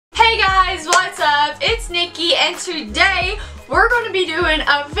up? It's Nikki, and today we're going to be doing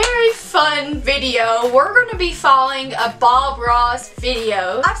a very fun video. We're going to be following a Bob Ross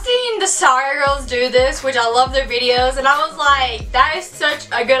video. I've seen the Sorry Girls do this, which I love their videos, and I was like, that is such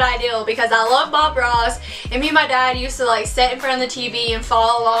a good idea because I love Bob Ross, and me and my dad used to like sit in front of the TV and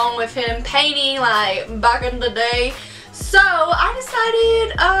follow along with him painting like back in the day. So I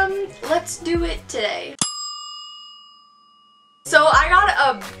decided, let's do it today. So I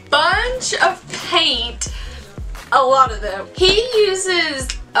got a bunch of paint, a lot of them. He uses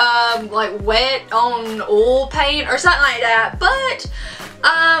like wet on oil paint or something like that,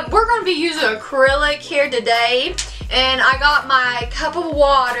 but we're going to be using acrylic here today. And I got my cup of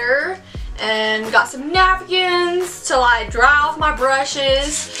water and got some napkins to like dry off my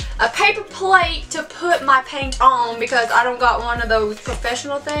brushes, a paper plate to put my paint on because I don't got one of those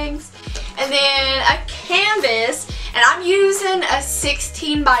professional things, and then a canvas. And I'm using a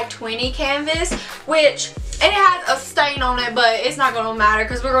 16 by 20 canvas, which it has a stain on it, but it's not going to matter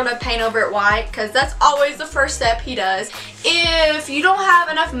because we're going to paint over it white because that's always the first step he does. If you don't have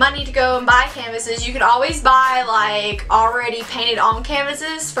enough money to go and buy canvases, you can always buy like already painted on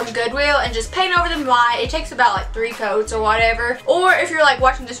canvases from Goodwill and just paint over them white. It takes about like 3 coats or whatever. Or if you're like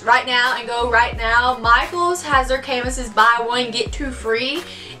watching this right now and go right now, Michael's has their canvases buy one get 2 free.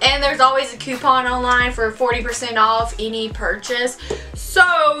 And there's always a coupon online for 40% off any purchase.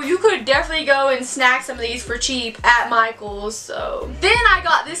 So you could definitely go and snag some of these for cheap at Michael's. So then I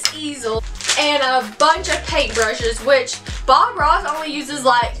got this easel and a bunch of paintbrushes, which Bob Ross only uses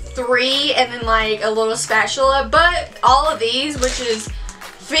like 3 and then like a little spatula. But all of these, which is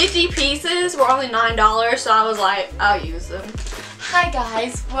 50 pieces, were only $9. So I was like, I'll use them. Hi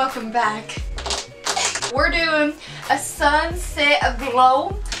guys, welcome back. We're doing a sunset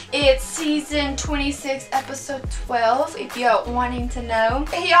glow. It's season 26, episode 12, if you're wanting to know.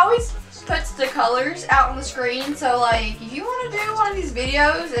 He always puts the colors out on the screen, so like, if you want to do one of these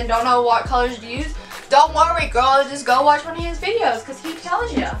videos and don't know what colors to use, don't worry girl, just go watch one of his videos, because he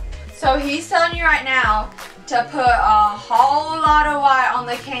tells you. So he's telling you right now to put a whole lot of white on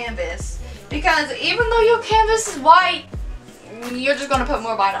the canvas, because even though your canvas is white, you're just going to put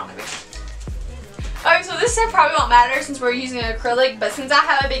more white on it. Okay, so this step probably won't matter since we're using acrylic, but since I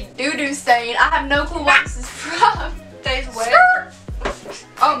have a big doo-doo stain, I have no clue what this is from. Stays wet.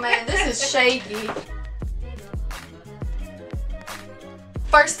 Oh man, this is shaky.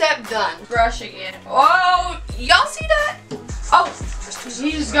 First step done. Brush again. Oh, y'all see that? Oh, he's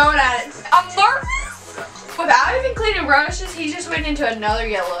just going at it. I'm nervous. Without even cleaning brushes, he just went into another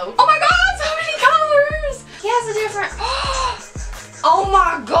yellow. Oh my god, so many colors. He has a different... Oh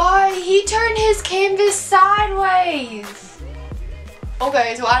my god, he turned his canvas sideways.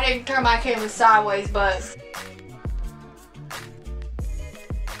 Okay, so I didn't turn my canvas sideways, but...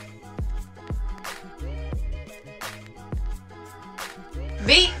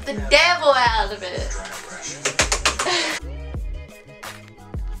 Beat the devil out of it.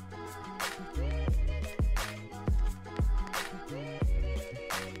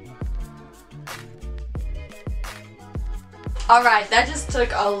 Alright, that just took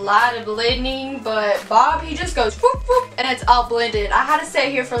a lot of blending, but Bob, he just goes whoop whoop and it's all blended. I had to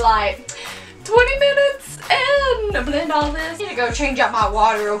sit here for like 20 minutes and blend all this. I need to go change out my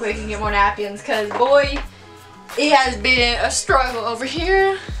water real quick and get more napkins because boy, it has been a struggle over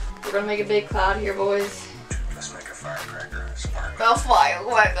here. We're gonna make a big cloud here, boys. Let's make a firecracker. A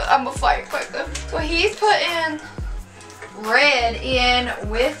firecracker. I'm a firecracker. So he's putting red in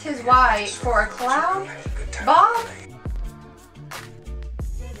with his white for a cloud. Bob?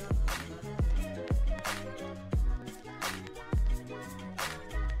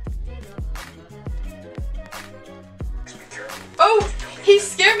 Oh, he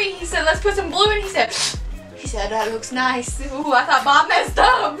scared me. He said, let's put some blue in. He said, that looks nice. Ooh, I thought Bob messed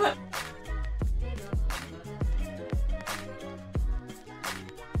up.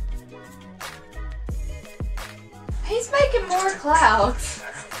 He's making more clouds.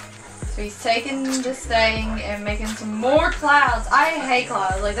 So he's taking this thing and making some more clouds. I hate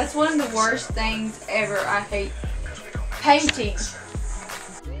clouds. Like, that's one of the worst things ever. I hate painting.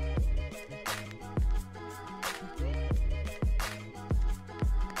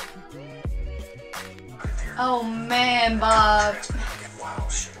 Oh man, Bob.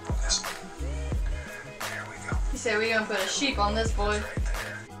 He said we're gonna put a sheep on this boy.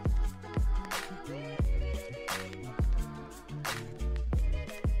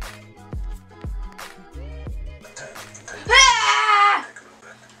 Ah!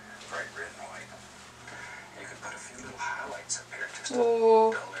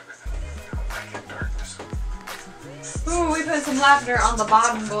 Ooh. Ooh, we put some lavender on the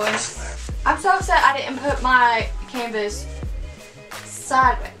bottom, boys. I'm so upset I didn't put my canvas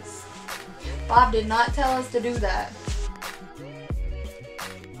sideways. Bob did not tell us to do that.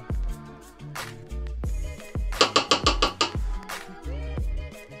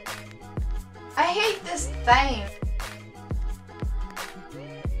 I hate this thing.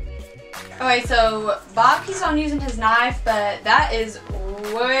 Okay, so Bob keeps on using his knife, but that is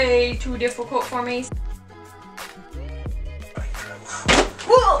way too difficult for me.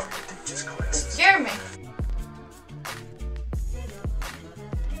 Whoa! It scared me.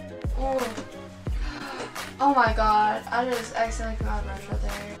 Ooh. Oh my god, I just accidentally put my brush right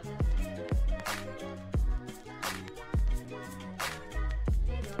there.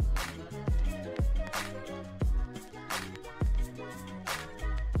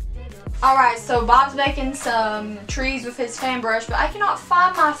 Alright, so Bob's making some trees with his fan brush, but I cannot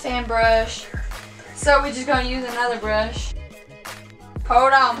find my fan brush. So we're just going to use another brush.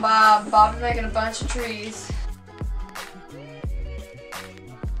 Hold on, Bob. Bob's making a bunch of trees.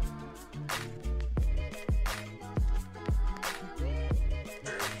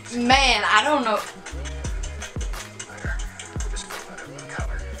 Man, I don't know.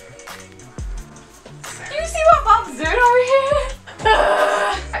 You see what Bob's doing over here?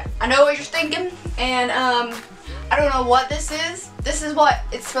 I know what you're thinking, and I don't know what this is. This is what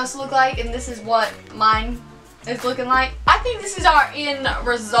it's supposed to look like, and this is what mine is looking like. I think this is our end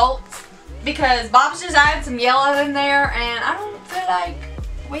result because Bob's just added some yellow in there, and I don't feel like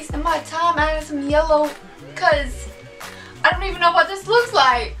wasting my time adding some yellow because I don't even know what this looks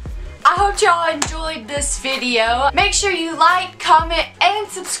like. I hope y'all enjoyed this video. Make sure you like, comment, and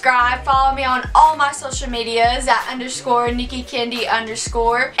subscribe. Follow me on all my social medias at _Nikki_Candy_.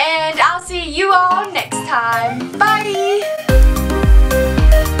 And I'll see you all next time. Bye!